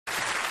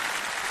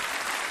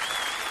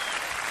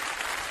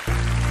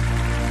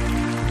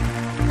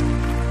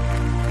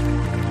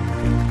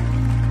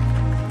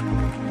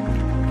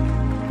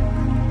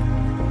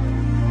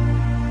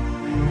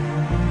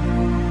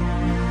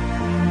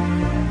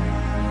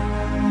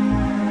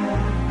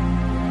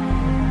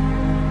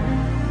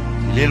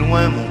est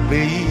loin mon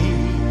pays,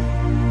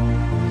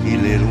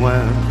 il est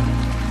loin.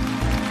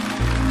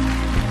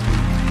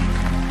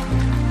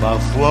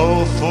 Parfois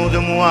au fond de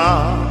moi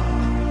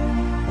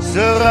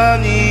se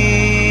ranime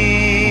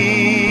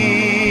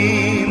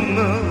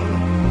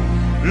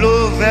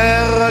l'eau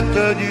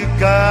verte du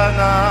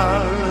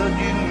canal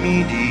du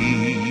Midi.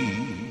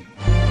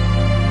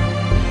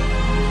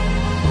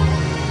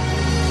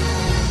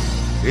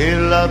 Et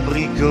la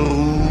brique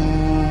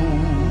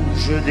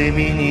rouge des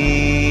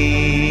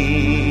minimes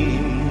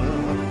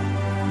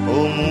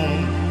au mon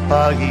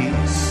pays,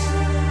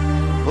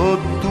 au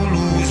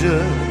Toulouse,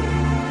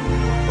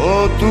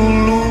 au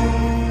Toulouse.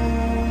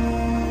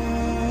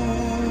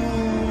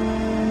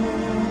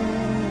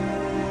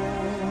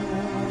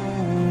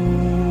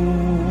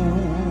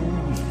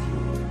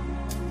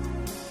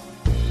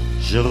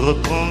 Je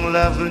reprends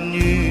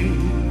l'avenue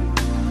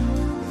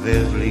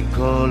vers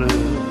l'école.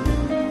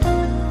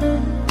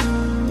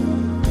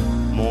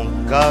 Mon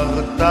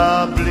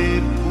cartable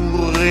est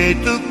bourré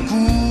de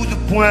coups de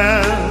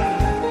poing.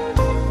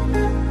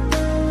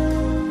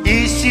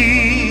 Ici,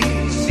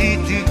 si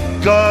tu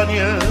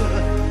gagnes,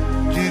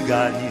 tu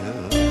gagnes.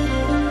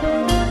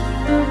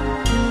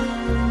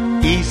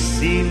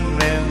 Ici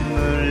même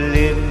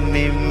les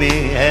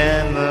mémés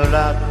aiment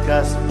la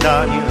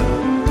castagne.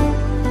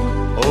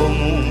 Oh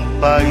mon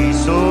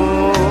pays, oh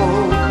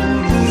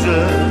Toulouse,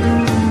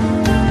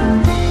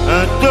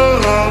 un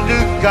torrent de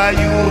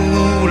cailloux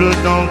roule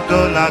dans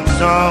ton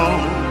accent.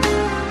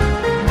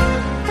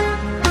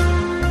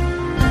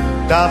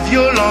 Ta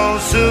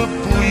violence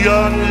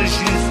bouillonne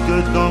jusque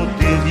dans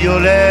tes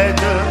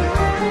violettes.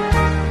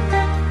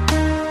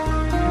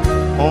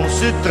 On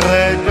se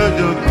traite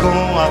de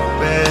con à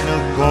peine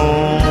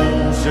qu'on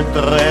se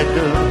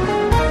traite.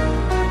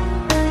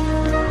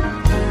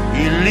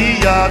 Il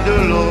y a de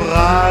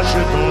l'orage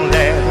dans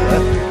l'air.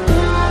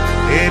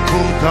 Et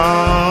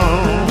pourtant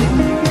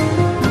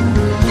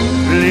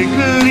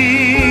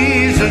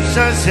l'église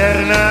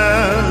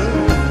Saint-Cernin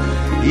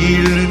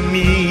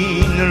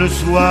illumine le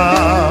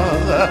soir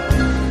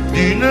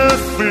d'une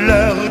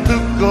fleur de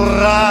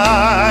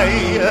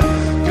corail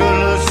que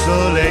le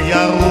soleil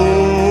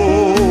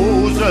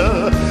arrose.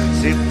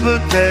 C'est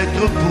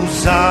peut-être pour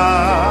ça,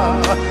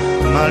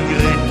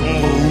 malgré ton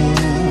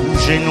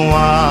rouge et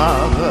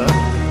noir,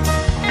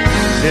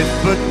 c'est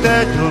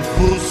peut-être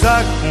pour ça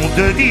qu'on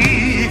te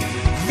dit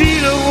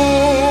ville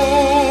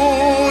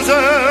rose.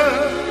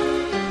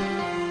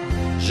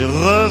 Je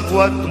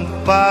revois ton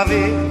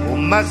pavé au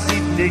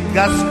massif des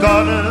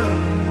Gasconnes,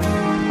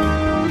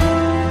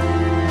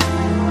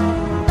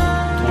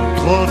 ton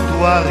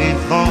trottoir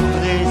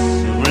éventré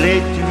sur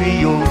les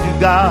tuyaux du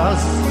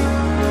gaz.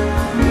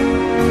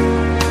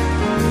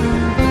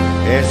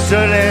 Est-ce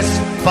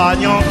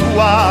l'Espagne en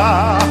toi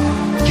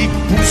qui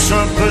pousse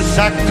un peu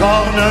sa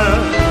corne?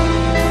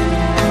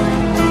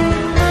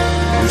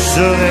 Ou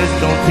serait-ce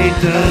dans tes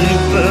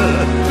tripes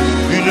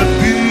une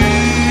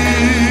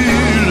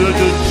bulle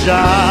de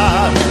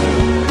jazz?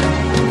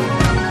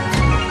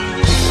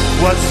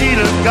 Voici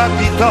le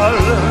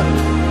Capitole,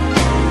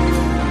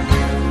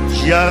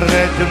 j'y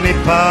arrête mes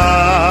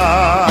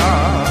pas.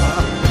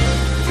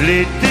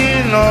 Les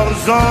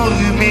ténors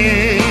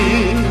enrhumés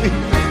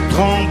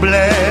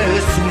tremblaient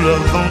sous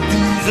leur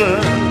ventouse.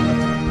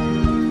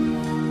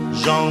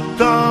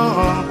 J'entends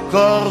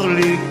encore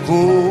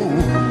l'écho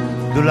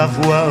de la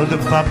voix de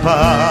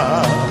papa.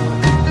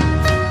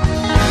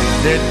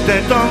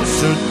 C'était en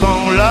ce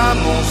temps-là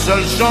mon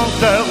seul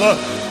chanteur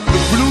de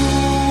blues.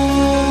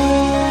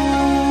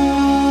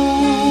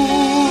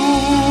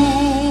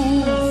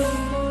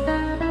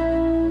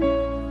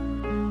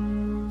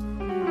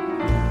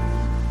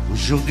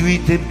 Aujourd'hui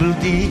tes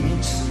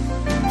buildings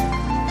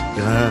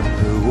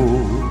grimpent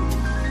haut.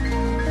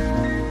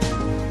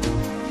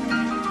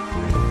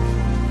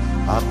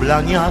 À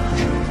Blagnac,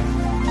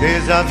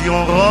 des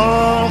avions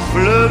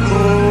ronflent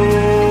gros.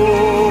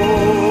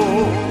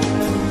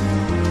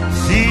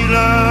 Si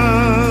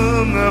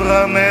l'un me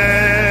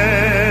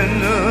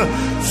ramène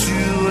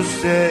sur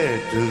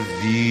cette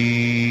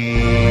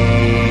ville,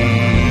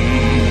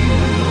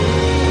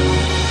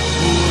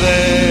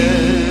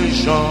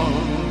 pourrais-je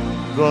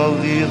encore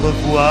y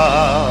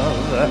revoir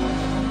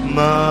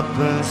ma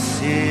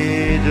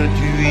pincée de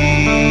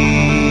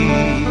tuile?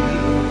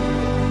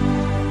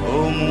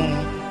 Oh mon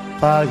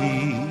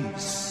pays,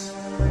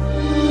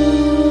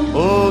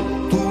 oh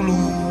Toulouse,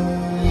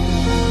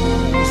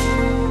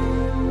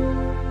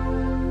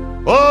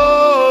 oh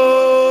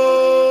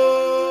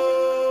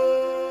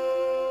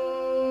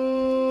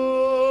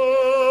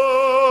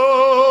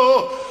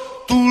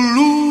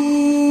Toulouse.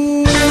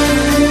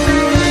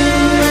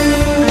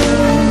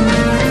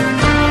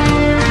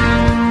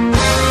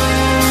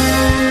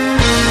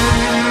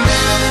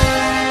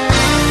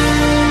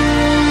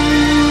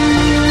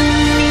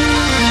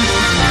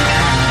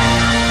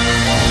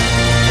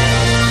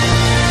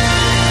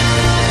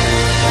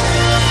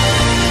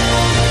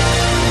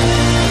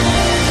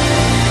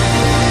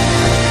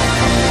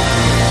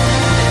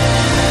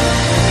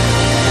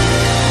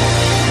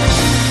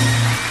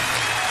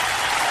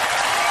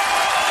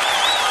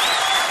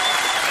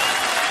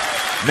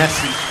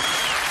 Merci.